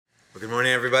Good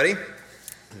morning, everybody.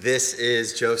 This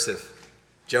is Joseph.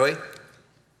 Joey,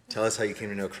 tell us how you came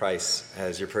to know Christ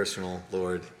as your personal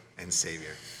Lord and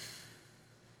Savior.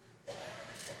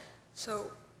 So,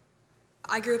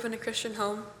 I grew up in a Christian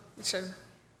home. It's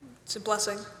a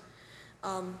blessing.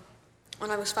 When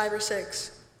I was 5 or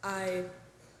 6, I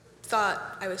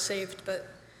thought I was saved, but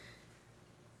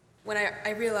when I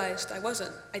realized I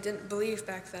wasn't, I didn't believe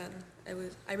back then.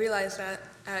 I realized that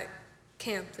at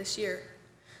camp this year,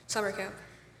 summer camp.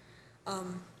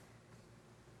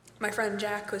 My friend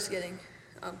Jack was being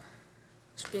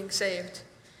saved.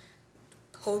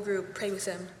 The whole group prayed with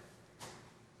him,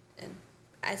 and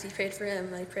as he prayed for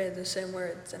him, I prayed the same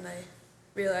words, and I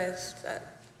realized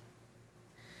that.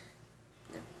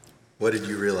 What did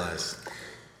you realize?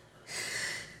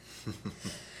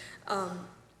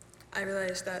 I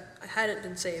realized that I hadn't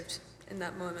been saved in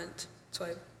that moment, so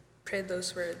I prayed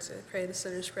those words. I prayed the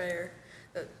sinner's prayer,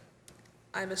 that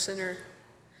I'm a sinner,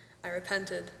 I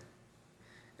repented,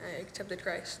 and I accepted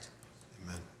Christ.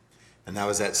 Amen. And that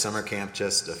was at summer camp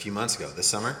just a few months ago, this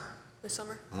summer? This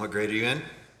summer. And what grade are you in?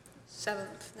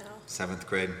 7th now. 7th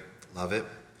grade. Love it.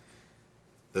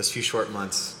 Those few short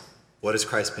months, what has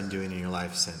Christ been doing in your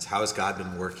life since? How has God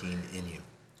been working in you?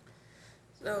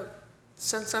 So,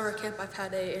 since summer camp, I've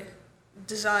had a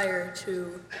desire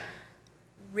to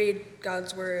read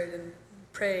God's Word and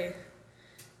pray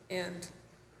and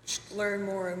just learn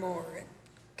more and more and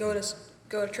go to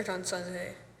church on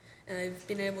Sunday. And I've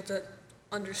been able to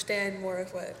understand more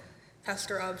of what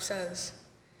Pastor Rob says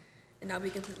and not be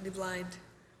completely blind.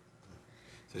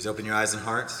 So he's opened your eyes and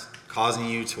hearts, causing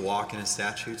you to walk in his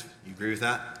statutes. You agree with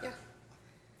that? Yeah.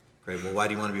 Great. Well, why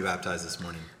do you want to be baptized this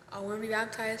morning? I want to be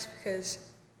baptized because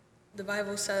the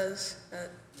Bible says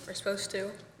that we're supposed to,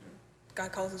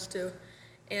 God calls us to,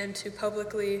 and to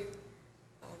publicly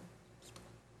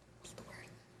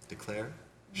Declare?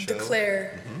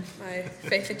 Declare my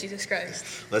faith in Jesus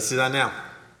Christ. Let's do that now.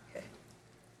 Okay.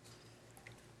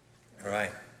 All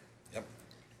right. Yep.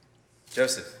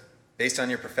 Joseph, based on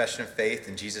your profession of faith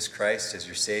in Jesus Christ as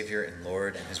your Savior and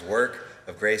Lord and his work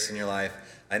of grace in your life,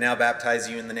 I now baptize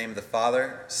you in the name of the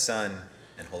Father, Son,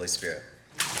 and Holy Spirit.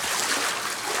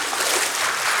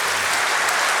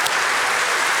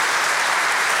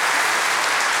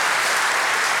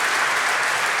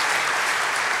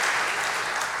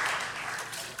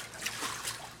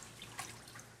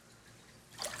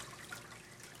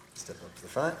 Step up to the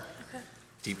front. Okay.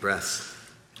 Deep breaths.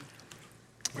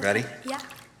 Ready? Yeah.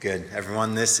 Good.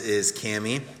 Everyone, this is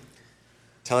Cammie.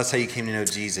 Tell us how you came to know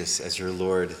Jesus as your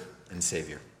Lord and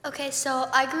Savior. Okay, so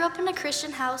I grew up in a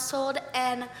Christian household,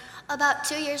 and about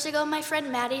 2 years ago, my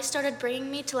friend Maddie started bringing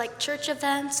me to church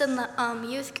events and the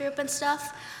youth group and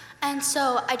stuff. And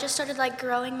so I just started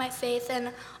growing my faith,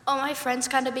 and all my friends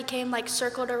kind of became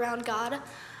circled around God.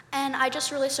 And I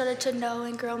just really started to know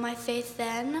and grow my faith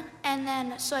then. And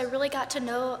then, so I really got to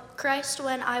know Christ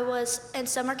when I was in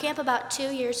summer camp about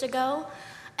 2 years ago.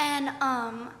 And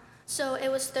so it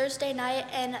was Thursday night,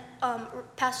 and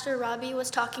Pastor Robbie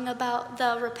was talking about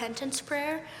the repentance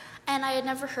prayer, and I had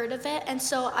never heard of it, and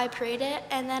so I prayed it,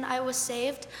 and then I was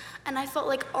saved, and I felt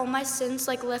like all my sins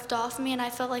lift off me, and I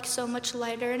felt so much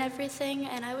lighter and everything,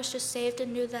 and I was just saved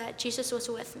and knew that Jesus was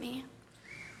with me.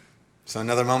 So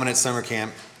another moment at summer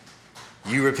camp.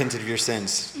 You repented of your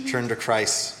sins, turned to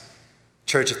Christ.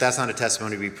 Church, if that's not a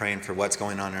testimony to be praying for what's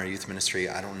going on in our youth ministry,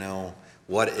 I don't know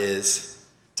what is.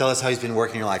 Tell us how he's been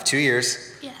working in your life. 2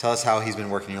 years. Yeah. Tell us how he's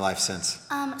been working in your life since.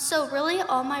 So really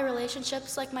all my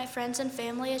relationships, my friends and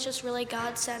family, is just really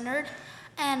God-centered.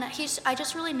 And I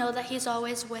just really know that he's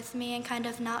always with me and kind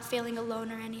of not feeling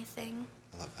alone or anything.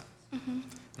 I love that. And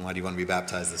why do you want to be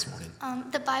baptized this morning?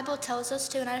 The Bible tells us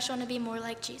to, and I just want to be more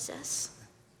like Jesus.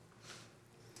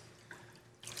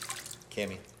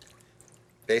 Cammie,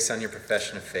 based on your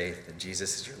profession of faith that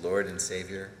Jesus is your Lord and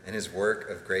Savior and his work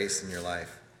of grace in your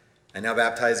life, I now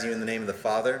baptize you in the name of the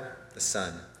Father, the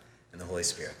Son, and the Holy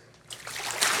Spirit.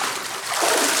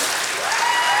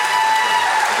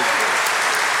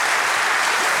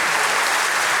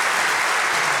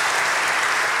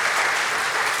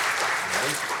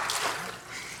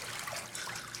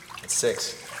 It's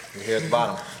 6. You're here at the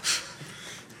bottom.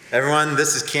 Everyone,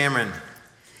 this is Cameron.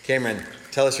 Cameron,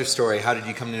 tell us your story. How did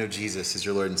you come to know Jesus as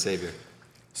your Lord and Savior?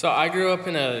 So I grew up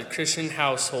in a Christian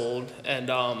household,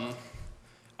 and I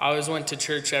always went to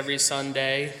church every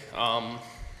Sunday. I'm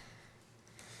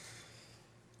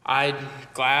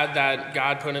glad that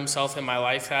God put himself in my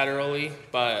life that early,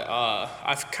 but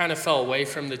I kind of fell away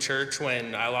from the church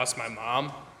when I lost my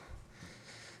mom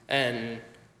and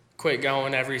quit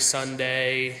going every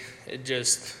Sunday. It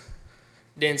just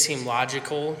didn't seem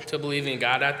logical to believe in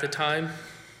God at the time.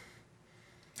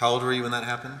 How old were you when that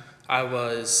happened? I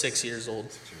was 6 years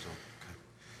old. 6 years old. Okay.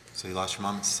 So you lost your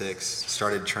mom at 6,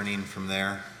 started turning from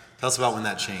there. Tell us about when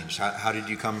that changed. How did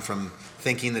you come from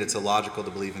thinking that it's illogical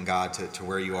to believe in God to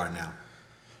where you are now?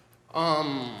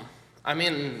 I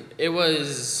mean,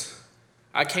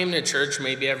 I came to church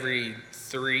maybe every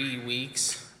 3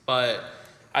 weeks, but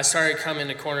I started coming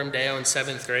to Coram Deo in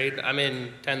 7th grade. I'm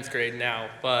in 10th grade now,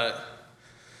 but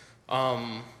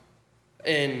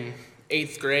in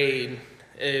 8th grade,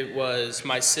 it was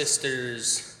my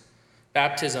sister's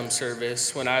baptism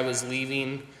service when I was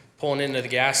leaving, pulling into the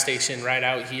gas station right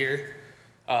out here.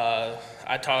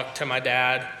 I talked to my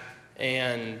dad,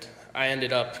 and I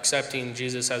ended up accepting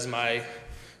Jesus as my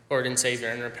Lord and Savior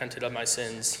and repented of my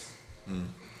sins.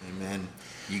 Amen.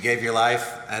 You gave your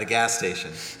life at a gas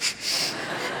station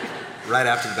right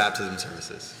after the baptism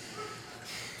services.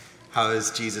 How has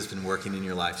Jesus been working in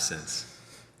your life since?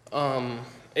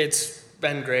 It's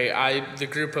been great. The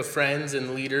group of friends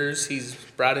and leaders he's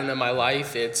brought into my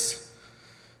life, it's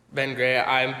been great.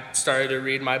 I started to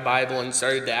read my Bible and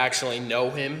started to actually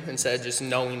know him instead of just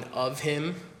knowing of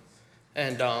him.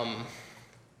 And I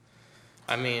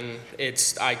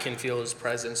can feel his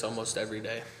presence almost every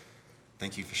day.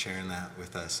 Thank you for sharing that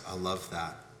with us. I love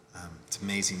that. It's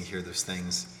amazing to hear those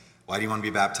things. Why do you want to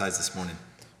be baptized this morning?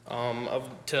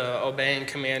 To obey and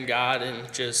command God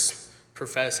and just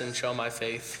profess and show my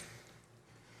faith.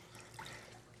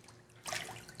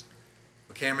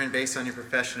 Well, Cameron, based on your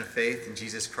profession of faith in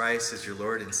Jesus Christ as your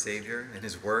Lord and Savior and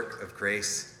his work of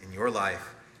grace in your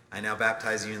life, I now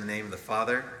baptize you in the name of the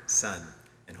Father, Son,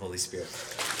 and Holy Spirit.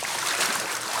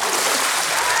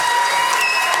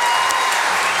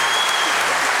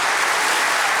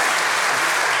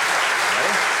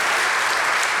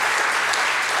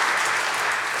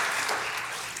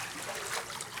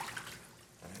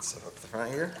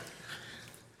 Front here.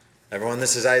 Everyone,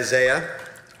 this is Isaiah.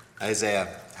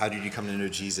 Isaiah, how did you come to know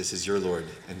Jesus as your Lord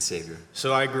and Savior?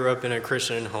 So I grew up in a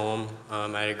Christian home. I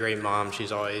had a great mom.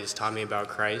 She's always taught me about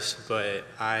Christ, but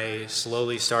I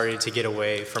slowly started to get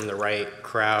away from the right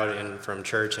crowd and from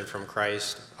church and from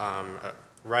Christ.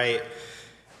 Right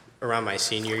around my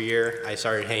senior year, I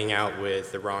started hanging out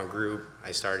with the wrong group.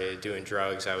 I started doing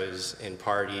drugs. I was in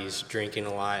parties, drinking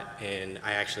a lot, and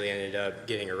I actually ended up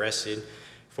getting arrested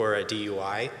for a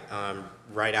DUI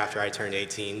right after I turned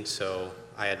 18, so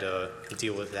I had to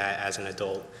deal with that as an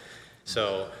adult.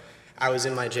 So I was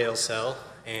in my jail cell,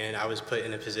 and I was put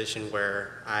in a position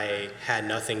where I had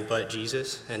nothing but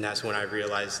Jesus, and that's when I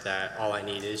realized that all I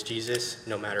need is Jesus,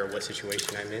 no matter what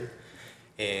situation I'm in.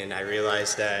 And I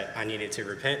realized that I needed to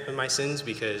repent of my sins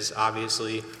because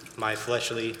obviously my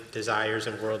fleshly desires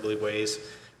and worldly ways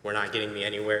were not getting me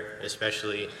anywhere,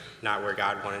 especially not where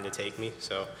God wanted to take me.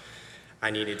 So I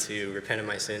needed to repent of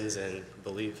my sins and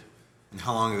believe. And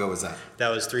how long ago was that? That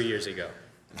was 3 years ago.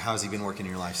 And how has he been working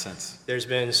in your life since? There's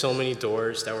been so many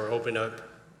doors that were opened up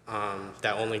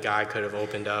that only God could have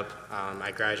opened up.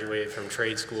 I graduated from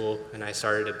trade school and I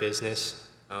started a business.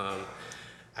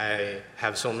 I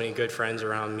have so many good friends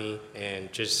around me,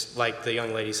 and just like the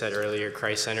young lady said earlier,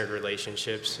 Christ-centered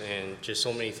relationships, and just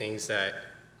so many things that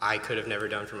I could have never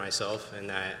done for myself and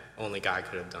that only God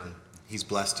could have done. He's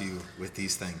blessed you with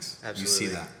these things. Absolutely. You see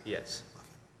that? Yes.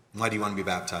 Why do you want to be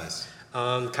baptized?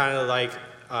 Kind of like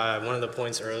one of the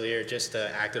points earlier, just the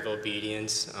act of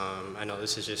obedience. I know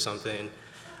this is just something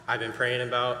I've been praying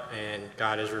about, and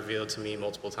God has revealed to me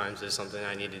multiple times it's something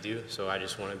I need to do. So I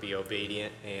just want to be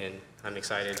obedient, and I'm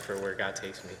excited for where God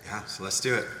takes me. Yeah, so let's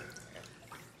do it.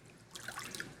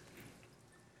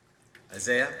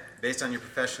 Isaiah, based on your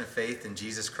profession of faith in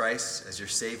Jesus Christ as your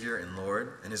Savior and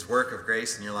Lord and his work of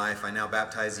grace in your life, I now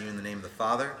baptize you in the name of the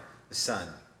Father, the Son,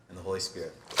 and the Holy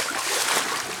Spirit.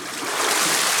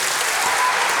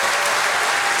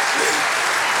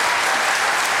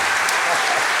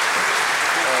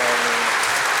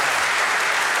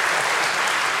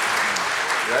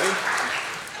 Ready?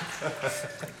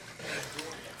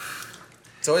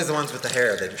 It's always the ones with the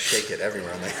hair. They just shake it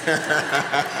everywhere.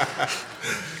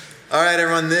 All right,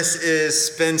 everyone, this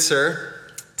is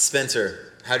Spencer.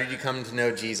 Spencer, how did you come to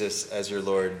know Jesus as your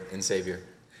Lord and Savior?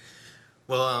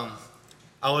 Well,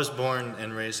 I was born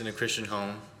and raised in a Christian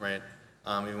home, right?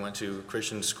 Even went to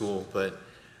Christian school, but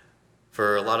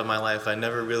for a lot of my life, I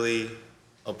never really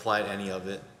applied any of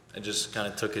it. I just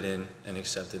kind of took it in and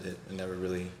accepted it and never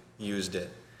really used it.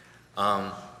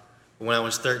 When I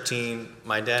was 13,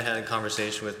 my dad had a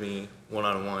conversation with me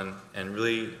one-on-one and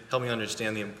really helped me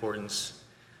understand the importance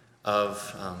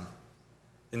of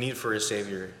the need for a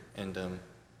Savior. And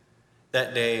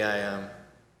that day I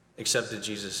accepted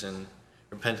Jesus and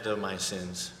repented of my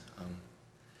sins.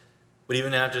 But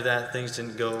even after that, things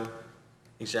didn't go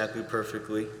exactly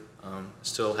perfectly.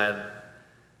 Still had a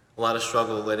lot of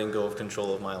struggle letting go of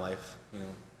control of my life.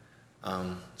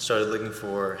 Started looking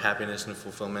for happiness and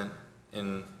fulfillment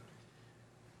in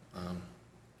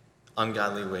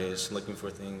ungodly ways, looking for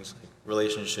things like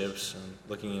relationships, and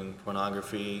looking in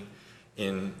pornography,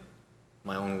 in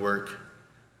my own work.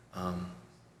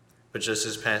 But just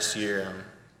this past year,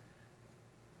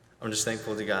 I'm just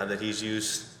thankful to God that He's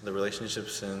used the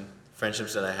relationships and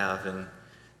friendships that I have in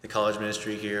the college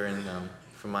ministry here, and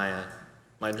from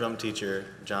my drum teacher,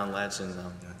 John Ladson.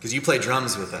 Because you play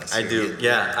drums with us. I do,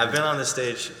 yeah. I've been on the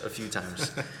stage a few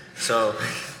times. So,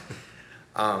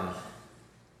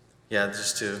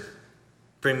 just to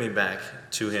bring me back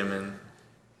to Him and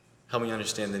help me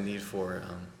understand the need for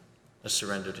a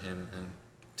surrender to Him and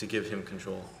to give Him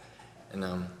control.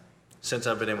 And since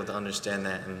I've been able to understand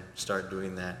that and start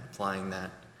doing that, applying that,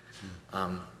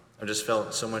 I've just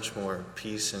felt so much more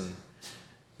peace and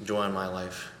joy in my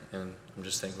life, and I'm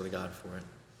just thankful to God for it.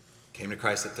 Came to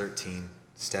Christ at 13,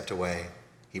 stepped away.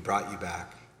 He brought you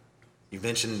back. You've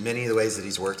mentioned many of the ways that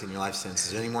He's worked in your life since.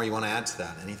 Is there any more you want to add to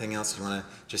that? Anything else you want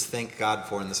to just thank God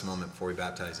for in this moment before we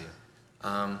baptize you?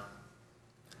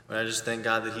 But I just thank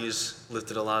God that He's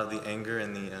lifted a lot of the anger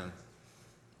and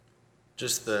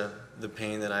just the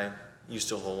pain that I used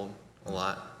to hold a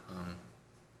lot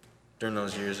during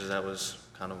those years as I was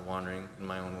kind of wandering in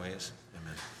my own ways.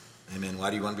 Amen. Amen. Why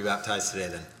do you want to be baptized today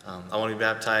then? I want to be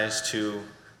baptized to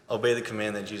obey the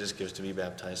command that Jesus gives to be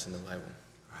baptized in the Bible.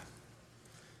 All right.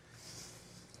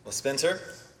 Well, Spencer,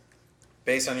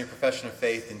 based on your profession of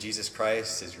faith in Jesus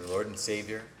Christ as your Lord and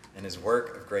Savior and His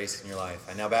work of grace in your life,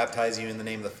 I now baptize you in the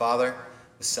name of the Father,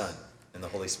 the Son, and the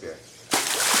Holy Spirit.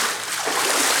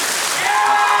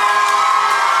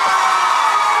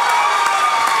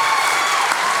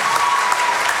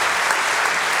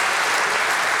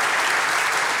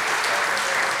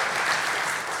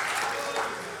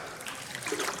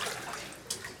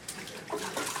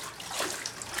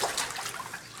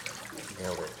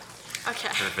 Okay.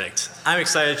 Perfect. I'm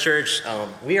excited, church.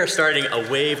 We are starting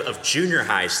a wave of junior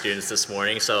high students this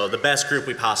morning, so the best group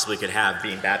we possibly could have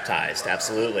being baptized,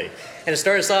 absolutely. And to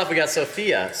start us off, we got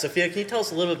Sophia. Sophia, can you tell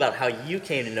us a little bit about how you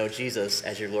came to know Jesus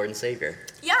as your Lord and Savior?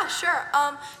 Yeah, sure.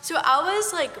 So I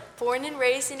was born and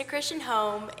raised in a Christian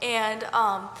home, and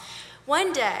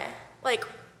one day,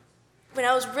 when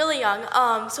I was really young,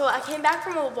 so I came back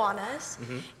from Awanas,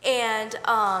 and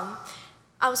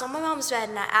I was on my mom's bed,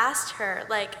 and I asked her,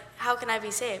 how can I be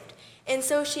saved? And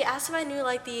so she asked if I knew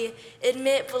the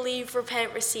admit, believe,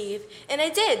 repent, receive. And I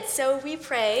did. So we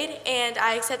prayed, and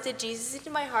I accepted Jesus into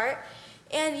my heart.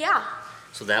 And yeah.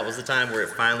 So that was the time where it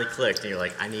finally clicked, and you're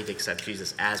like, I need to accept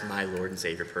Jesus as my Lord and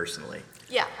Savior personally.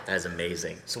 Yeah. That is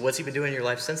amazing. So what's He been doing in your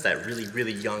life since that really,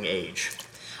 really young age?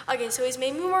 Okay, so He's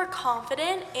made me more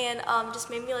confident and just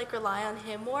made me rely on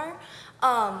Him more.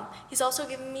 He's also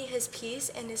given me His peace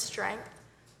and His strength.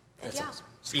 And That's awesome.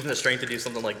 So even the strength to do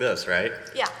something like this, right?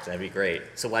 Yeah. That'd be great.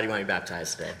 So why do you want to be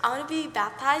baptized today? I want to be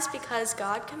baptized because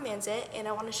God commands it, and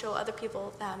I want to show other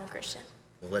people that I'm a Christian.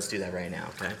 Well, let's do that right now,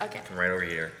 okay? Okay. Come right over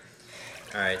here.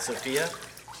 All right, Sophia,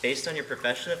 based on your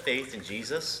profession of faith in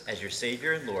Jesus as your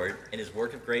Savior and Lord and His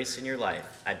work of grace in your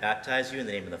life, I baptize you in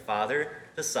the name of the Father,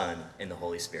 the Son, and the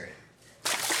Holy Spirit.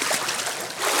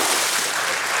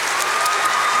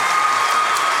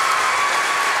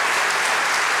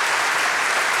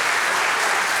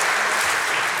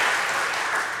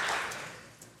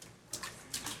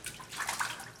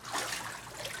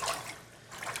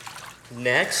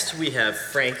 Next, we have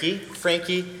Frankie.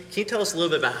 Frankie, can you tell us a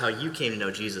little bit about how you came to know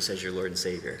Jesus as your Lord and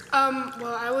Savior?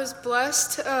 Well, I was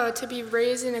blessed to be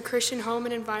raised in a Christian home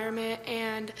and environment,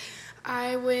 and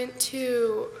I went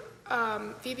to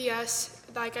VBS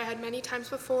like I had many times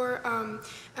before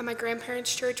at my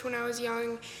grandparents' church when I was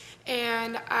young,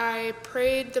 and I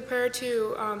prayed the prayer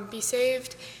to be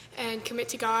saved and commit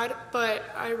to God, but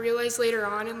I realized later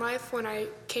on in life when I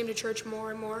came to church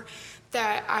more and more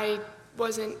that I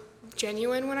wasn't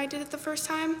genuine when I did it the first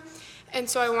time, and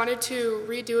so I wanted to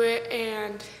redo it.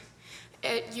 And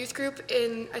at youth group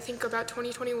in I think about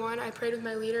 2021, I prayed with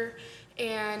my leader,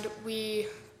 and we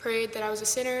prayed that I was a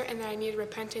sinner and that I needed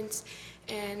repentance,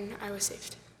 and I was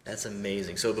saved. That's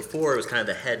amazing. So before it was kind of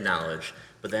the head knowledge,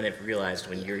 but then I realized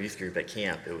when your youth group at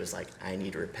camp, it was I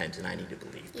need to repent and I need to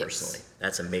believe personally. Yes.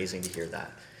 That's amazing to hear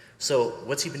that. So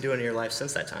what's He been doing in your life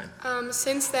since that time?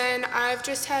 Since then, I've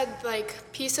just had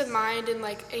peace of mind and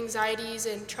anxieties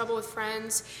and trouble with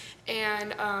friends,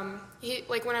 and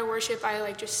when I worship,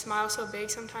 I just smile so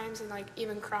big sometimes and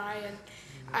even cry,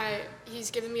 and He's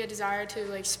given me a desire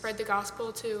to spread the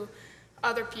gospel to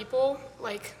other people,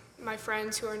 my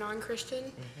friends who are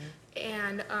non-Christian,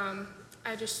 and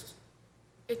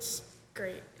it's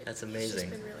great. That's amazing. It's just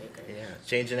been really great. Yeah,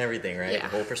 changing everything, right? Yeah. The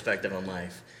whole perspective on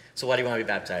life. So why do you want to be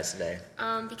baptized today?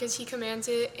 Because he commands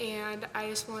it, and I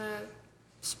just want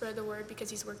to spread the word because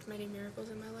he's worked many miracles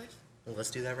in my life. Well,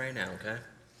 let's do that right now, okay?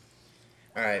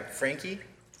 All right, Frankie,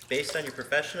 based on your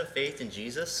profession of faith in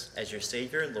Jesus as your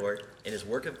Savior and Lord and his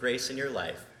work of grace in your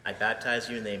life, I baptize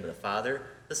you in the name of the Father,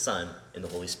 the Son, and the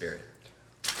Holy Spirit.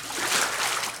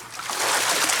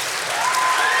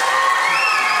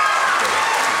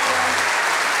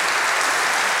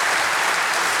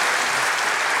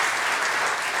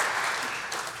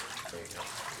 There you go.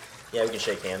 Yeah, we can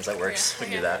shake hands. That works. We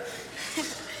can do that.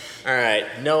 All right,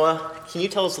 Noah, can you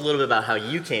tell us a little bit about how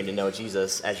you came to know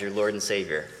Jesus as your Lord and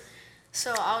Savior?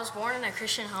 So I was born in a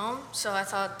Christian home, so I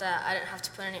thought that I didn't have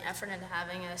to put any effort into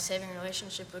having a saving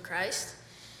relationship with Christ.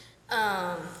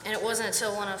 And it wasn't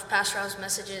until one of Pastor Rob's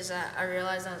messages that I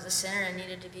realized I was a sinner and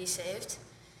needed to be saved.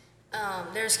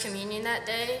 There was communion that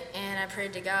day, and I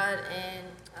prayed to God and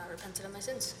repented of my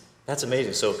sins. That's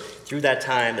amazing. So through that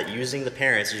time that using the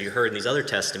parents, as you heard in these other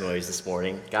testimonies this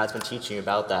morning, God's been teaching you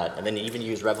about that, and then he even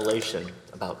used revelation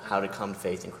about how to come to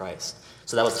faith in Christ.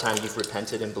 So that was the time you've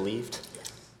repented and believed? Yeah.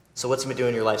 So what's he been doing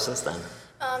in your life since then?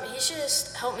 He's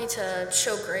just helped me to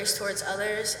show grace towards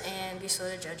others and be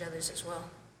slow to judge others as well.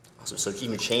 Awesome. So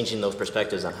even changing those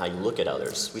perspectives on how you look at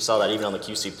others. We saw that even on the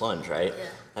QC plunge, right? Yeah.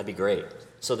 That'd be great.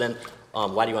 So then,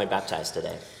 why do you want to be baptized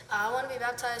today? I want to be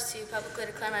baptized to publicly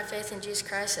declare my faith in Jesus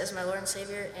Christ as my Lord and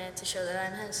Savior and to show that I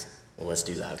am his. Well, let's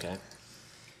do that, okay?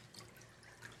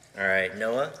 All right,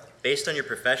 Noah, based on your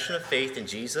profession of faith in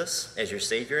Jesus as your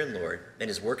Savior and Lord and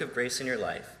his work of grace in your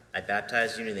life, I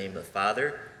baptize you in the name of the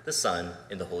Father, the Son,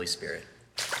 and the Holy Spirit.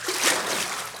 There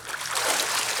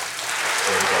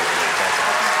you go.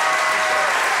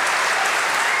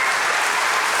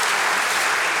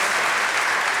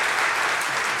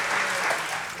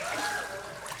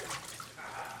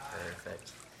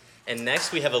 Perfect. And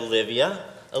next we have Olivia.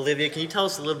 Olivia, can you tell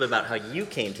us a little bit about how you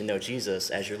came to know Jesus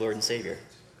as your Lord and Savior?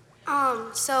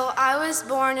 So I was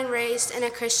born and raised in a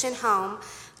Christian home,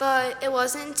 but it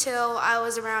wasn't until I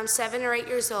was around 7 or 8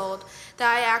 years old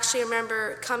that I actually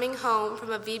remember coming home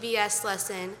from a VBS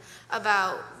lesson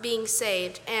about being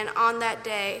saved. And on that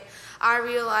day, I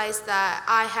realized that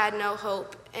I had no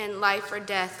hope in life or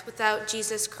death without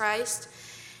Jesus Christ.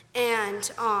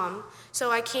 And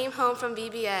so I came home from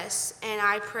VBS and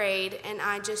I prayed and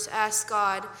I just asked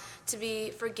God to be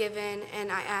forgiven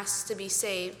and I asked to be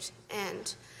saved.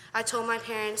 And I told my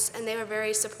parents and they were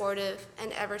very supportive,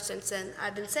 and ever since then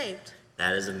I've been saved.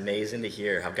 That is amazing to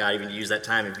hear how God even used that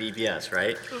time in VBS,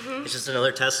 right? Mm-hmm. It's just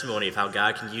another testimony of how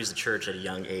God can use the church at a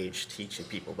young age, teaching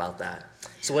people about that.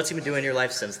 So what's he been doing in your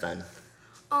life since then?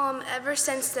 Ever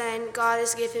since then, God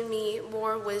has given me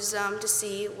more wisdom to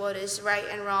see what is right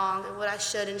and wrong and what I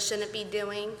should and shouldn't be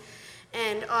doing.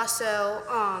 And also,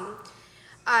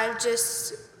 I've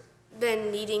just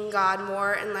been needing God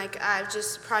more, and I've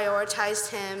just prioritized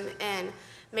him and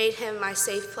made him my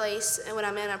safe place and when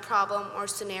I'm in a problem or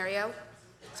scenario.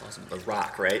 It's awesome. The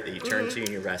rock, right, that you turn to and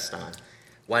you rest on.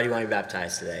 Why do you want to be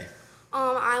baptized today?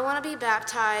 I want to be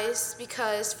baptized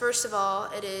because, first of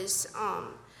all, it is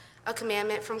a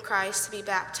commandment from Christ to be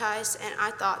baptized, and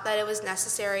I thought that it was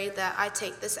necessary that I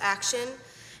take this action,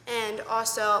 and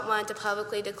also wanted to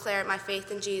publicly declare my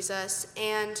faith in Jesus.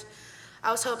 And I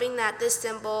was hoping that this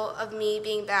symbol of me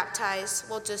being baptized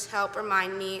will just help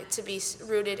remind me to be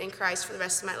rooted in Christ for the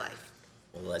rest of my life.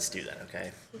 Well, let's do that,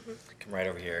 okay? Come right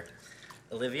over here.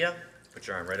 Olivia, put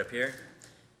your arm right up here.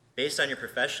 Based on your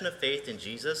profession of faith in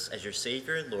Jesus as your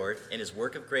Savior and Lord and his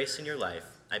work of grace in your life,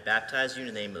 I baptize you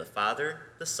in the name of the Father,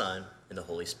 the Son, and the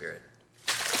Holy Spirit.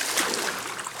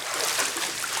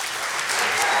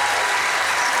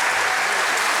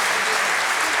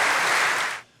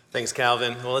 Thanks,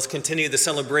 Calvin. Well, let's continue the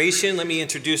celebration. Let me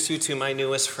introduce you to my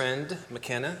newest friend,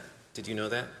 McKenna. Did you know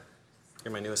that?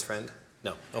 You're my newest friend?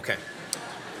 No. Okay.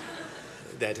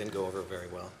 That didn't go over very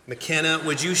well. McKenna,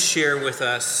 would you share with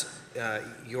us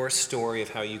your story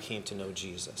of how you came to know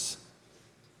Jesus?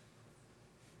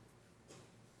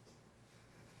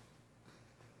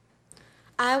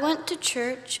 I went to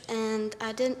church and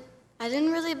I didn't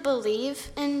really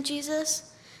believe in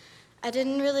Jesus. I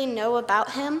didn't really know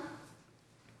about him.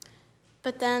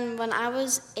 But then when I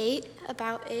was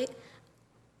about eight,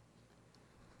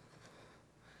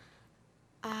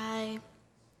 I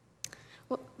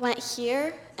went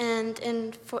here, and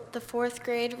in the 4th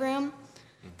grade room,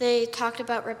 they talked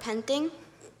about repenting.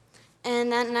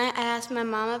 And that night I asked my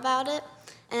mom about it,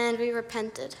 and we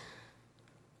repented.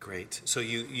 Great. So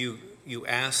you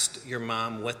asked your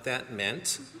mom what that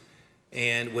meant,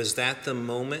 and was that the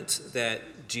moment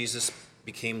that Jesus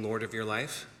became Lord of your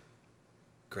life?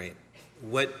 Great.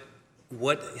 What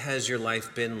has your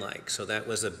life been like? So that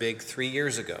was a big 3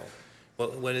 years ago.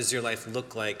 What does your life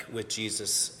look like with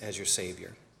Jesus as your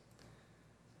Savior?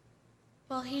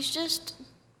 Well, he's just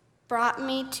brought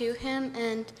me to him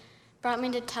and brought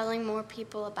me to telling more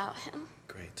people about him.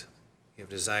 Great. You have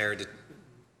a desire to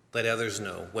let others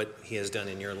know what he has done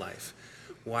in your life.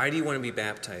 Why do you want to be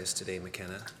baptized today,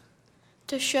 McKenna?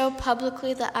 To show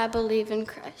publicly that I believe in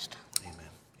Christ. Amen.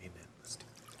 Amen. Let's do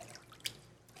it. Go ahead and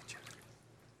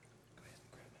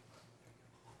grab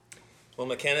it. Well,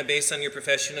 McKenna, based on your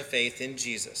profession of faith in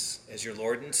Jesus as your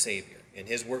Lord and Savior and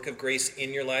his work of grace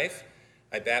in your life,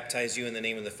 I baptize you in the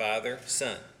name of the Father,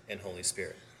 Son, and Holy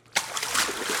Spirit.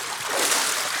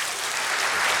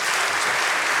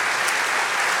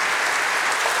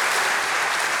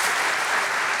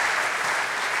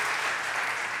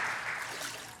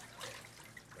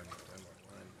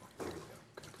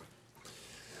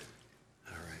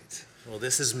 Well,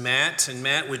 this is Matt. And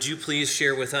Matt, would you please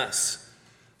share with us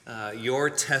your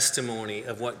testimony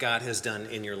of what God has done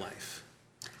in your life?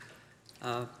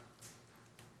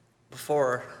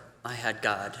 Before I had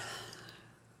God,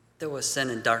 there was sin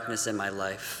and darkness in my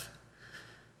life.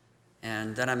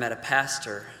 And then I met a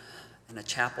pastor in a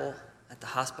chapel at the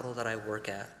hospital that I work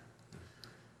at.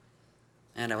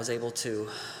 And I was able to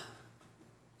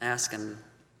ask and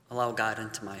allow God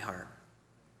into my heart.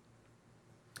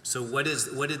 So what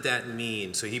did that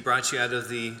mean? So he brought you out of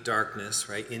the darkness,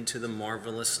 right, into the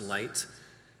marvelous light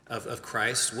of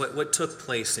Christ. What took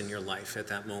place in your life at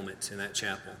that moment in that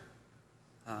chapel?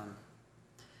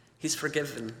 He's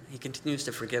forgiven. He continues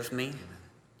to forgive me,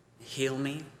 heal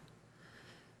me,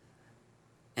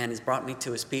 and he's brought me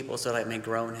to his people so that I may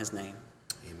grow in his name.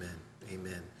 Amen.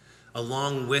 Amen.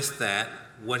 Along with that,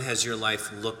 what has your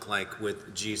life looked like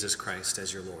with Jesus Christ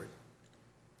as your Lord?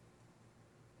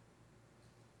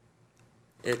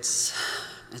 It's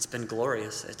been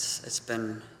glorious. It's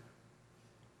been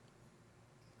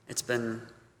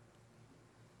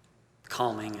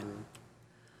calming and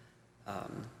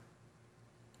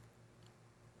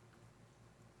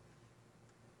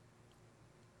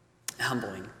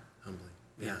humbling. Humbling.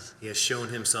 Yes. He has shown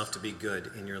himself to be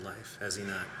good in your life, has he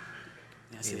not?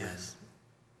 Yes, Amen. he has.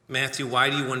 Matthew, why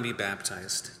do you want to be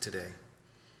baptized today?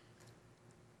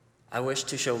 I wish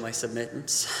to show my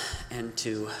submittance and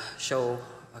to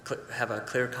have a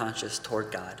clear conscience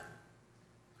toward God.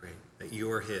 Great. That you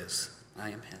are his. I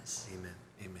am his. Amen.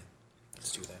 Amen.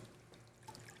 Let's do that.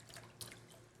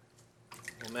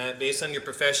 Well, Matt, based on your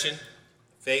profession,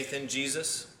 faith in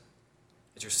Jesus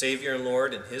as your Savior and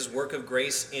Lord and his work of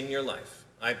grace in your life,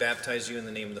 I baptize you in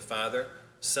the name of the Father,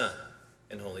 Son,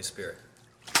 and Holy Spirit.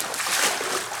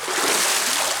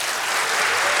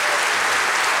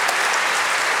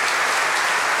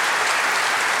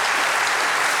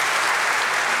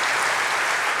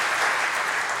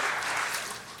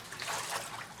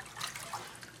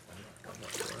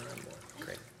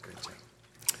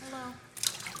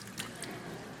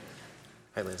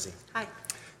 Hi, Lindsay. Hi.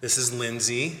 This is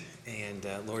Lindsay, and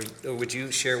Lord, would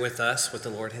you share with us what the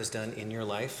Lord has done in your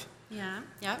life?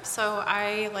 Yep. So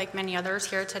I, like many others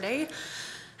here today,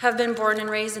 have been born and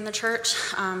raised in the church,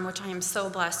 which I am so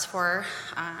blessed for.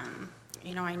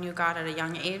 I knew God at a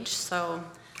young age,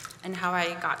 and how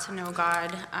I got to know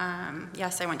God.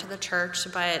 Yes, I went to the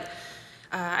church, but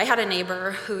I had a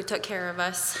neighbor who took care of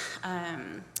us.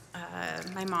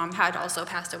 My mom had also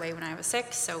passed away when I was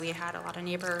 6, so we had a lot of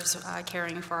neighbors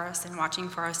caring for us and watching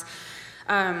for us.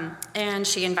 And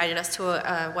she invited us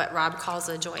to what Rob calls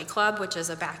a Joy Club, which is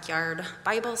a backyard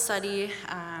Bible study.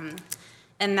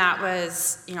 And that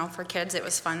was, for kids, it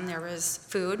was fun. There was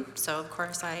food, so of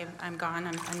course I'm gone,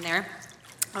 I'm there.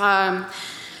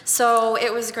 So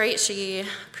it was great. She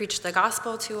preached the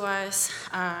gospel to us,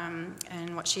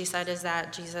 and what she said is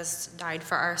that Jesus died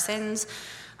for our sins.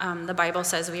 The Bible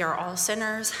says we are all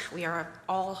sinners. We are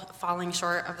all falling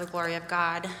short of the glory of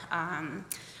God.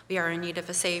 We are in need of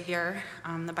a Savior.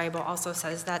 The Bible also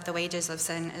says that the wages of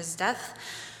sin is death.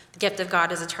 The gift of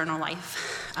God is eternal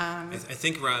life. I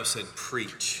think Rob said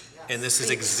preach, and this is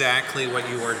exactly what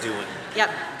you are doing. Yep.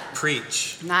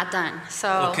 Preach. Not done.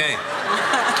 So. Okay.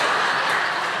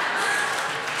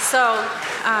 So,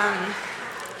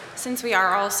 since we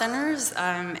are all sinners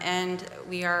and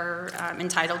we are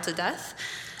entitled to death,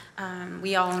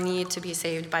 we all need to be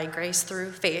saved by grace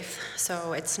through faith.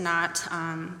 So it's not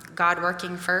God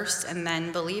working first and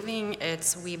then believing.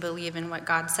 It's we believe in what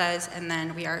God says and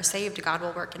then we are saved. God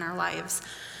will work in our lives.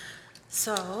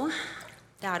 So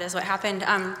that is what happened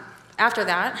after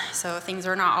that. So things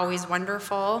are not always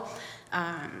wonderful.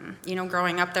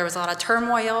 Growing up, there was a lot of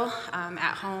turmoil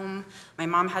at home. My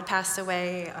mom had passed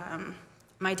away.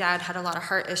 My dad had a lot of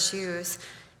heart issues,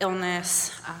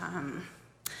 illness,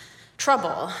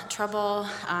 trouble,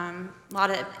 a lot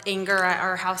of anger at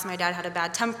our house. My dad had a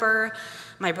bad temper.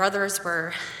 My brothers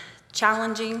were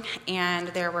challenging, and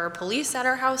there were police at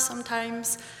our house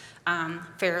sometimes,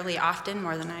 fairly often,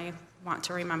 more than I want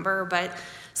to remember. But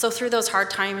so through those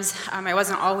hard times, I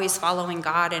wasn't always following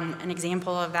God, and an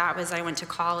example of that was I went to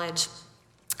college.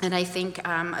 And I think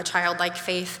a childlike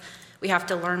faith, we have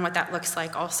to learn what that looks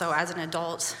like also as an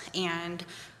adult. And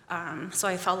so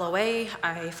I fell away.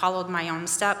 I followed my own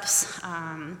steps.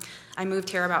 I moved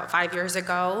here about 5 years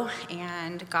ago,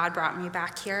 and God brought me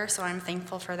back here, so I'm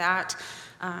thankful for that.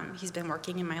 He's been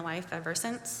working in my life ever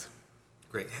since.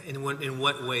 Great. In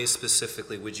what ways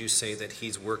specifically would you say that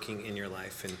he's working in your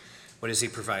life, and what is he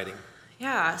providing?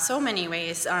 Yeah, so many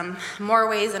ways. More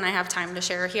ways than I have time to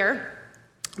share here.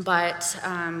 But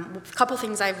a couple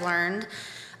things I've learned.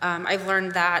 I've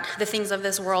learned that the things of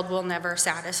this world will never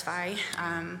satisfy.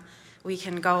 We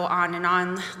can go on and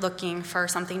on looking for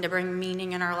something to bring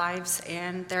meaning in our lives,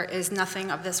 and there is nothing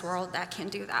of this world that can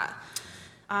do that.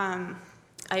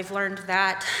 I've learned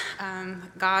that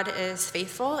God is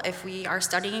faithful. If we are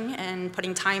studying and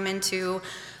putting time into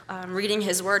reading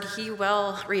his word, he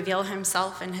will reveal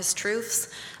himself and his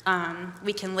truths.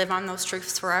 We can live on those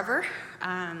truths forever.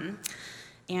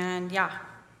 And yeah.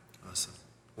 Awesome.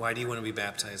 Why do you want to be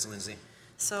baptized, Lindsay?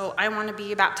 So I want to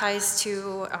be baptized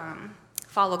to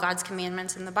follow God's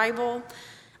commandments in the Bible.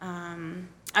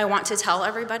 I want to tell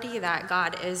everybody that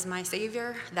God is my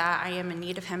Savior, that I am in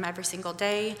need of him every single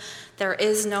day. There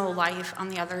is no life on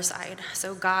the other side.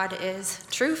 So God is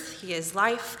truth, he is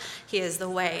life, he is the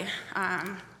way.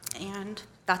 And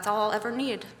that's all I'll ever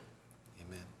need.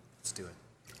 Amen. Let's do it.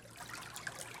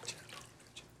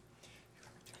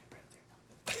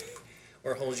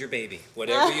 Or hold your baby,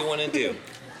 whatever you want to do.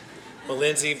 Well,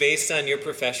 Lindsay, based on your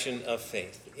profession of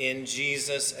faith in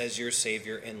Jesus as your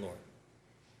Savior and Lord,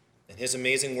 and his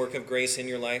amazing work of grace in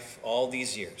your life all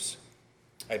these years,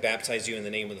 I baptize you in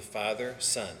the name of the Father,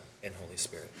 Son, and Holy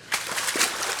Spirit.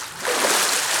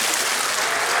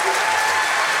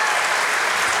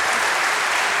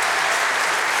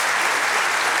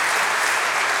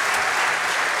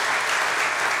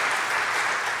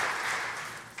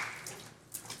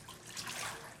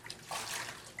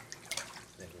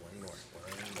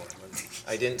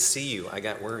 I didn't see you. I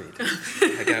got worried.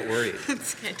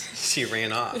 That's good. She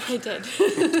ran off. I did.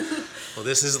 Well,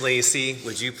 this is Lacey.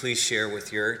 Would you please share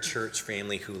with your church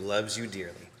family who loves you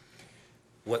dearly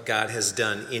what God has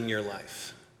done in your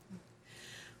life?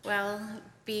 Well,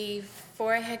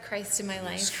 before I had Christ in my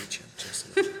life,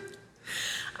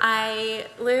 I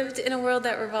lived in a world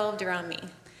that revolved around me.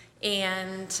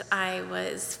 And I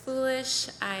was foolish.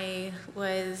 I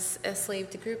was a slave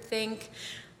to groupthink.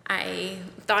 I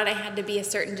thought I had to be a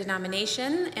certain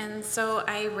denomination, and so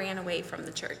I ran away from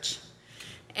the church.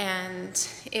 And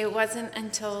it wasn't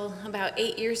until about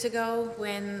 8 years ago,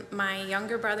 when my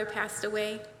younger brother passed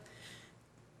away,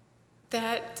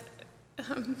 that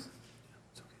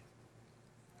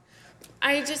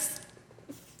I just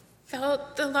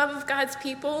felt the love of God's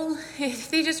people.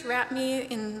 They just wrapped me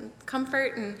in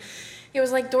comfort, and it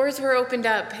was like doors were opened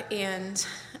up, and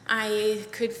I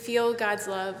could feel God's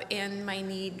love and my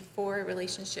need for a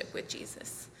relationship with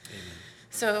Jesus. Amen.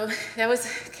 So that was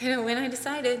kind of when I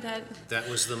decided that. That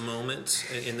was the moment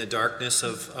in the darkness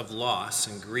of loss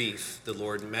and grief the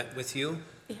Lord met with you?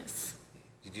 Yes.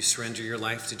 Did you surrender your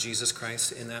life to Jesus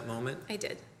Christ in that moment? I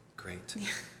did. Great. Yeah.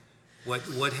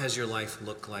 What has your life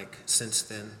looked like since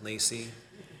then, Lacey,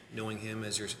 knowing him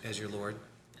as your Lord?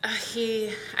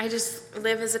 I just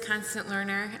live as a constant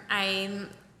learner. I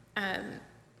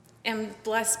am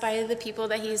blessed by the people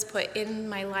that he's put in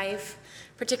my life,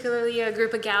 particularly a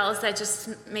group of gals that just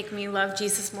make me love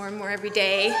Jesus more and more every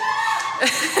day.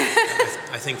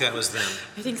 I think that was them.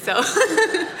 I think so.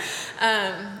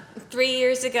 3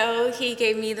 years ago, he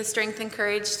gave me the strength and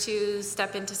courage to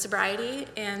step into sobriety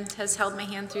and has held my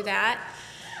hand through that.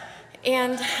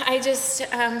 And I just,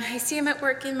 I see him at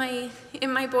work in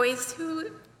my boys who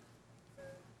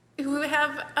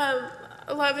have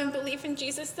a love and belief in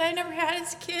Jesus that I never had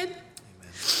as a kid.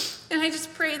 Amen. And I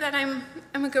just pray that I'm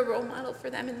a good role model for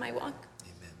them in my walk.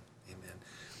 Amen.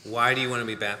 Why do you want to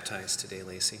be baptized today,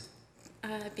 Lacey?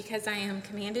 Because I am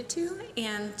commanded to,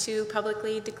 and to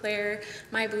publicly declare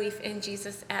my belief in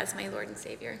Jesus as my Lord and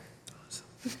Savior. Awesome.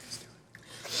 Let's do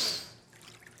it.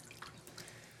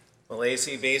 Well,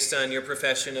 Lacey, based on your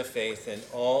profession of faith and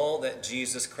all that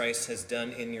Jesus Christ has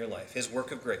done in your life, his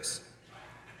work of grace,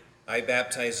 I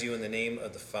baptize you in the name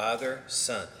of the Father,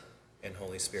 Son, and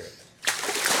Holy Spirit.